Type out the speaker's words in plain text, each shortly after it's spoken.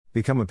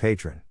Become a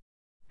patron.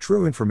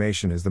 True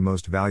information is the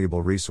most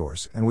valuable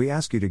resource, and we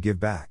ask you to give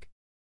back.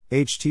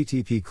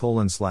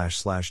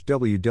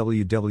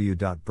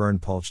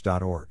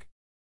 http://www.burnpulch.org.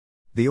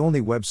 The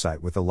only website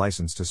with a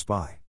license to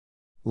spy.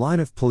 Line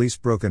of police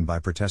broken by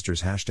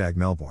protesters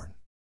 #Melbourne.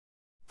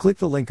 Click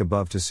the link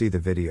above to see the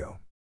video.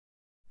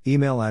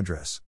 Email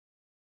address.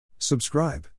 Subscribe.